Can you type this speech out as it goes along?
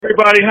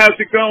Everybody, how's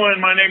it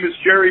going? My name is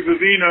Jerry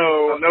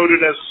Vivino,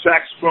 noted as a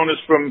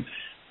saxophonist from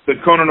the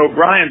Conan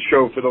O'Brien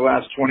Show for the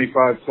last 25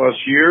 plus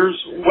years.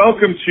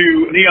 Welcome to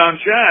Neon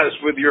Jazz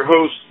with your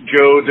host,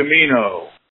 Joe Domino.